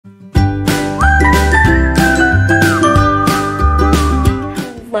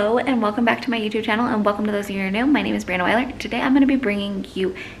welcome back to my YouTube channel, and welcome to those of you who are new. My name is Brianna Weiler. Today I'm going to be bringing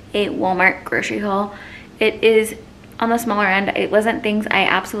you a Walmart grocery haul. It is on the smaller end. It wasn't things I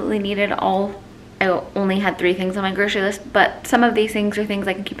absolutely needed all. I only had 3 things on my grocery list, but some of these things are things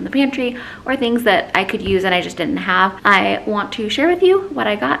I can keep in the pantry or things that I could use and I just didn't have. I want to share with you what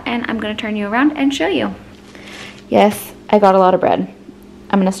I got, and I'm going to turn you around and show you. Yes, I got a lot of bread.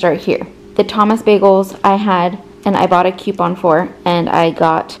 I'm going to start here. The Thomas bagels I had an Ibotta coupon for, and I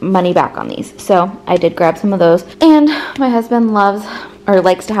got money back on these, so I did grab some of those. And my husband loves or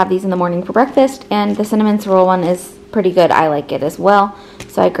likes to have these in the morning for breakfast, and the cinnamon swirl one is pretty good. I like it as well,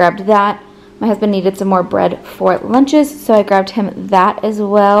 so I grabbed that. My husband needed some more bread for lunches, so I grabbed him that as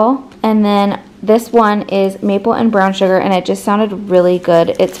well. And then this one is maple and brown sugar, and it just sounded really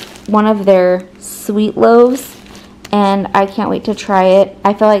good. It's one of their sweet loaves, and I can't wait to try it.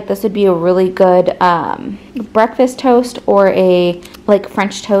 I feel like this would be a really good breakfast toast or a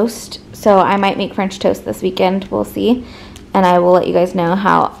French toast. So I might make French toast this weekend. We'll see. And I will let you guys know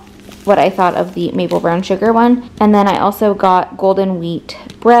what I thought of the maple brown sugar one. And then I also got golden wheat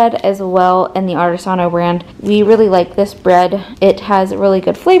bread as well in the Artisano brand. We really like this bread. It has really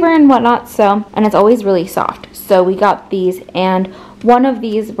good flavor and whatnot, and it's always really soft. So we got these, and one of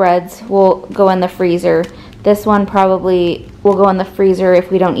these breads will go in the freezer. This one probably will go in the freezer if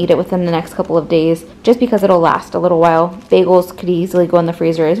we don't eat it within the next couple of days, just because it'll last a little while. Bagels could easily go in the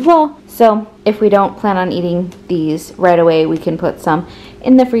freezer as well. So if we don't plan on eating these right away, we can put some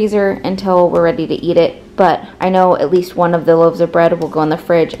in the freezer until we're ready to eat it. But I know at least one of the loaves of bread will go in the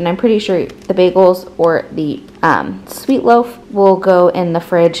fridge, and I'm pretty sure the bagels or the sweet loaf will go in the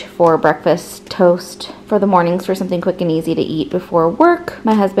fridge for breakfast toast for the mornings, for something quick and easy to eat before work.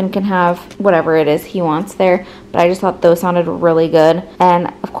 My husband can have whatever it is he wants there, but I just thought those sounded really good. And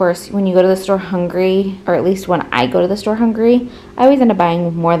of course, when you go to the store hungry, or at least when I go to the store hungry, I always end up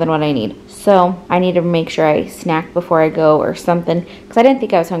buying more than what I need. So I need to make sure I snack before I go or something, because I didn't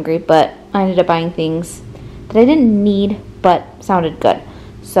think I was hungry, but I ended up buying things that I didn't need but sounded good.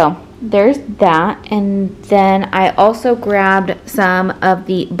 So there's that. And then I also grabbed some of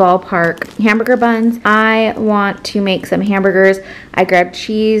the Ballpark hamburger buns. I want to make some hamburgers. I grabbed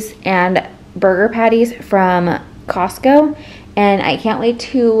cheese and burger patties from Costco, and I can't wait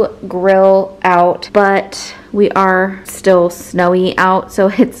to grill out, but we are still snowy out, so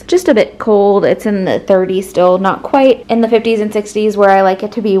it's just a bit cold. It's in the 30s still, not quite in the 50s and 60s where I like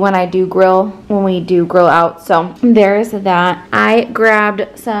it to be when we do grill out. So there's that. I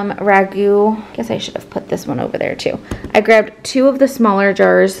grabbed some ragu. I guess I should have put this one over there too. I grabbed 2 of the smaller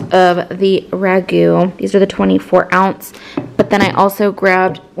jars of the ragu. These are the 24 ounce. But then I also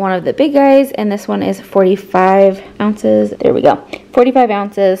grabbed one of the big guys, and this one is 45 ounces. There we go. 45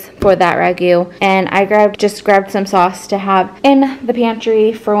 ounces for that ragu. And I just grabbed some sauce to have in the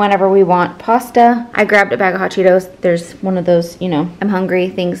pantry for whenever we want pasta. I grabbed a bag of hot Cheetos. There's one of those, I'm hungry.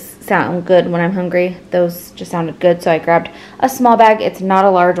 Things sound good when I'm hungry. Those just sounded good, so I grabbed a small bag. It's not a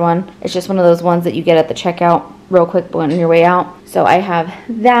large one. It's just one of those ones that you get at the checkout real quick on your way out. So I have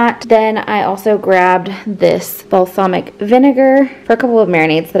that. Then I also grabbed this balsamic vinegar for a couple of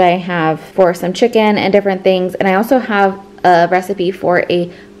marinades that I have for some chicken and different things. And I also have a recipe for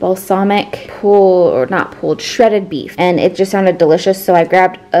a balsamic shredded beef, and it just sounded delicious, so I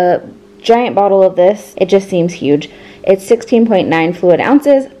grabbed a giant bottle of this. It just seems huge. It's 16.9 fluid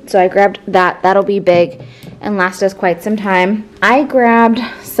ounces, so I grabbed that. That'll be big and last us quite some time. I grabbed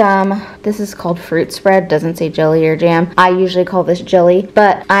this is called fruit spread, doesn't say jelly or jam. I usually call this jelly,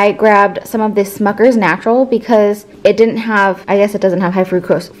 but I grabbed some of this Smucker's Natural because it doesn't have high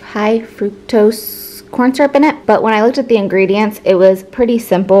fructose corn syrup in it. But when I looked at the ingredients, it was pretty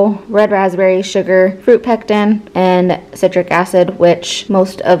simple. Red raspberry, sugar, fruit pectin, and citric acid, which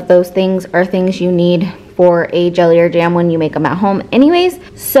most of those things are things you need for a jelly or jam when you make them at home anyways.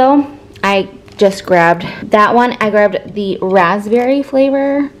 So I just grabbed that one. I grabbed the raspberry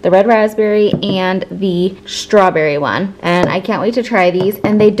flavor, the red raspberry, and the strawberry one. And I can't wait to try these.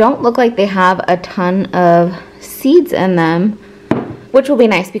 And they don't look like they have a ton of seeds in them, which will be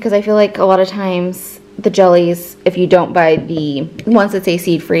nice because I feel like a lot of times the jellies, if you don't buy the ones that say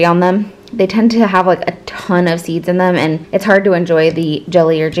seed-free on them, they tend to have a ton of seeds in them, and it's hard to enjoy the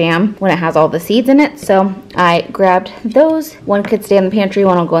jelly or jam when it has all the seeds in it. So I grabbed those. One could stay in the pantry,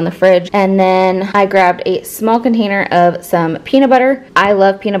 one will go in the fridge. And then I grabbed a small container of some peanut butter. I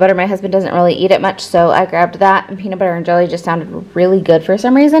love peanut butter. My husband doesn't really eat it much, so I grabbed that, and peanut butter and jelly just sounded really good for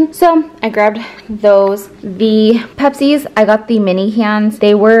some reason. So I grabbed those. The Pepsis, I got the mini cans.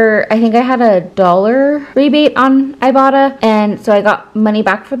 They were, I think I had $1 rebate on Ibotta, and so I got money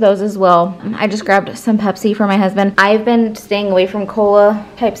back for those as well. well. I just grabbed some Pepsi for my husband. I've been staying away from cola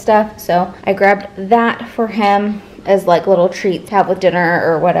type stuff, so I grabbed that for him as like little treats to have with dinner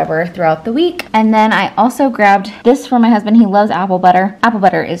or whatever throughout the week. And then I also grabbed this for my husband. He loves apple butter. Apple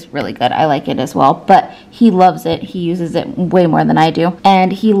butter is really good. I like it as well, but he loves it. He uses it way more than I do.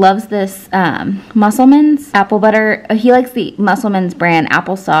 And he loves this Musselman's apple butter. He likes the Musselman's brand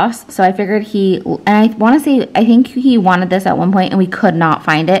applesauce. So I figured and I want to say, I think he wanted this at one point and we could not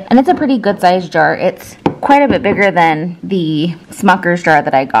find it. And it's a pretty good sized jar. It's quite a bit bigger than the Smucker's jar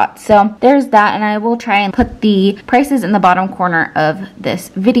that I got. So there's that, and I will try and put the prices in the bottom corner of this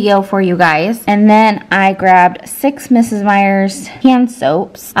video for you guys. And then I grabbed 6 Mrs. Meyer's hand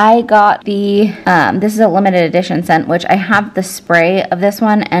soaps. I got the, this is a limited edition scent, which I have the spray of this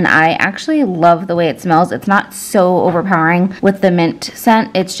one, and I actually love the way it smells. It's not so overpowering with the mint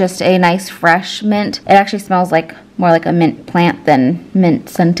scent. It's just a nice fresh mint. It actually smells like more like a mint plant than mint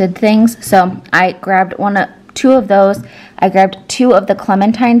scented things. So I grabbed 2 of those. I grabbed 2 of the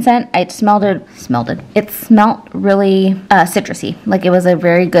clementine scent. It smelled really citrusy. Like it was a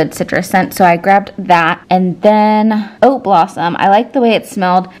very good citrus scent. So I grabbed that. And then Oat Blossom. I liked the way it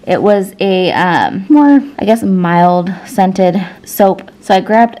smelled. It was a more, I guess, mild scented soap. So I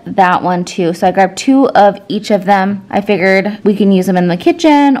grabbed that one too. So I grabbed 2 of each of them. I figured we can use them in the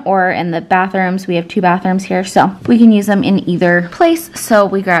kitchen or in the bathrooms. We have 2 bathrooms here, so we can use them in either place. So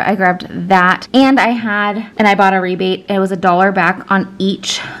I grabbed that, and I had an Ibotta rebate. It was $1 back on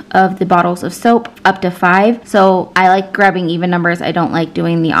each of the bottles of soap, up to 5. So I like grabbing even numbers. I don't like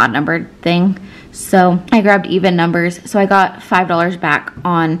doing the odd numbered thing. So I grabbed even numbers. So I got $5 back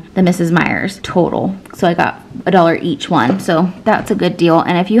on the Mrs. Meyer's total. So I got $1 each one. So that's a good deal.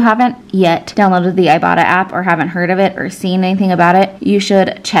 And if you haven't yet downloaded the Ibotta app or haven't heard of it or seen anything about it, you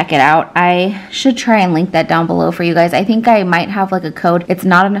should check it out. I should try and link that down below for you guys. I think I might have like a code. It's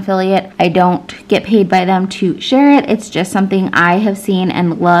not an affiliate. I don't get paid by them to share it. It's just something I have seen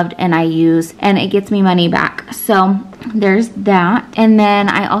and loved and I use, and it gets me money back. So there's that. And then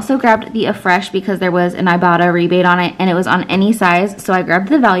I also grabbed the Afresh because there was an Ibotta rebate on it and it was on any size. So I grabbed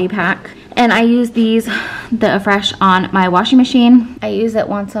the value pack. And I use the Afresh on my washing machine. I use it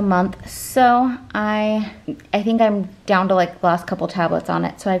once a month. So I think I'm down to like the last couple tablets on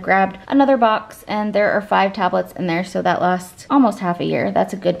it. So I grabbed another box and there are 5 tablets in there. So that lasts almost half a year.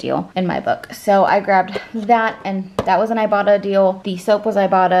 That's a good deal in my book. So I grabbed that, and that was an Ibotta deal. The soap was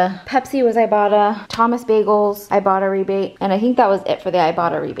Ibotta. Pepsi was Ibotta. Thomas Bagels, Ibotta rebate. And I think that was it for the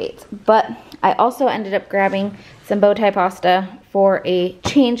Ibotta rebates. But I also ended up grabbing some bow tie pasta for a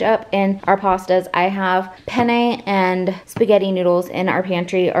change up in our pastas. I have penne and spaghetti noodles in our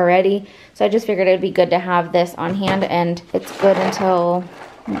pantry already, so I just figured it would be good to have this on hand, and it's good until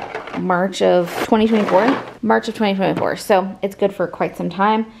March of 2024. So it's good for quite some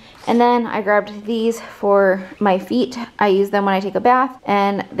time. And then I grabbed these for my feet. I use them when I take a bath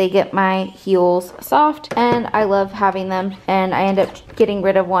and they get my heels soft, and I love having them, and I end up getting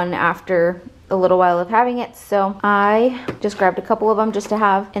rid of one after a little while of having it. So I just grabbed a couple of them just to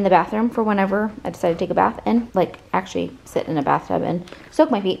have in the bathroom for whenever I decide to take a bath and like actually sit in a bathtub and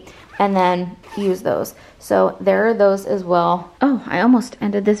soak my feet and then use those. So there are those as well. Oh, I almost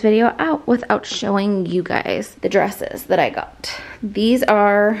ended this video out without showing you guys the dresses that I got. These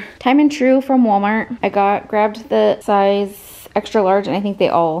are Time and True from Walmart. I grabbed the size extra large, and I think they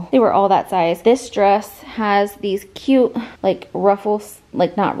were all that size. This dress has these cute like ruffles,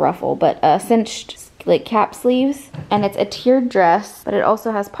 like not ruffle, but cinched like cap sleeves, and it's a tiered dress, but it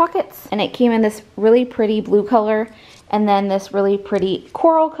also has pockets, and it came in this really pretty blue color and then this really pretty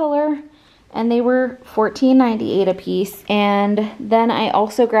coral color, and they were $14.98 a piece. And then I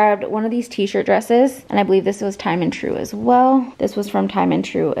also grabbed one of these t-shirt dresses, and I believe this was Time and True as well. This was from Time and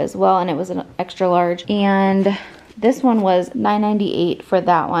True as well, and it was an extra large, and this one was $9.98 for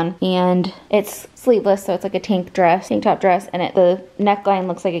that one, and it's sleeveless, so it's like a tank top dress, and the neckline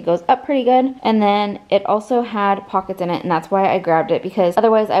looks like it goes up pretty good, and then it also had pockets in it, and that's why I grabbed it, because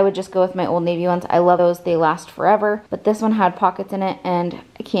otherwise I would just go with my Old Navy ones. I love those, they last forever, but this one had pockets in it, and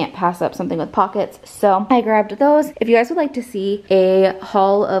I can't pass up something with pockets, so I grabbed those. If you guys would like to see a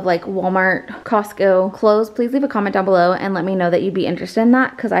haul of like Walmart, Costco clothes, please leave a comment down below and let me know that you'd be interested in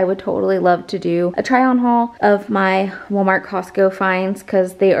that, because I would totally love to do a try on haul of my Walmart, Costco finds,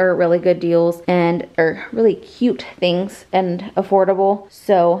 because they are really good deals and are really cute things and affordable.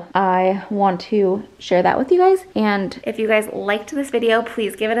 So I want to share that with you guys. And if you guys liked this video,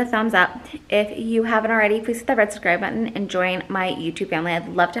 please give it a thumbs up. If you haven't already, please hit that red subscribe button and join my YouTube family. I'd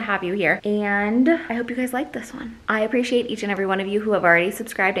love to have you here. And I hope you guys like this one. I appreciate each and every one of you who have already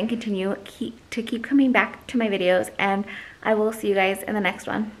subscribed and continue to keep coming back to my videos. And I will see you guys in the next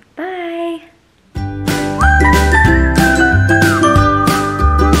one. Bye.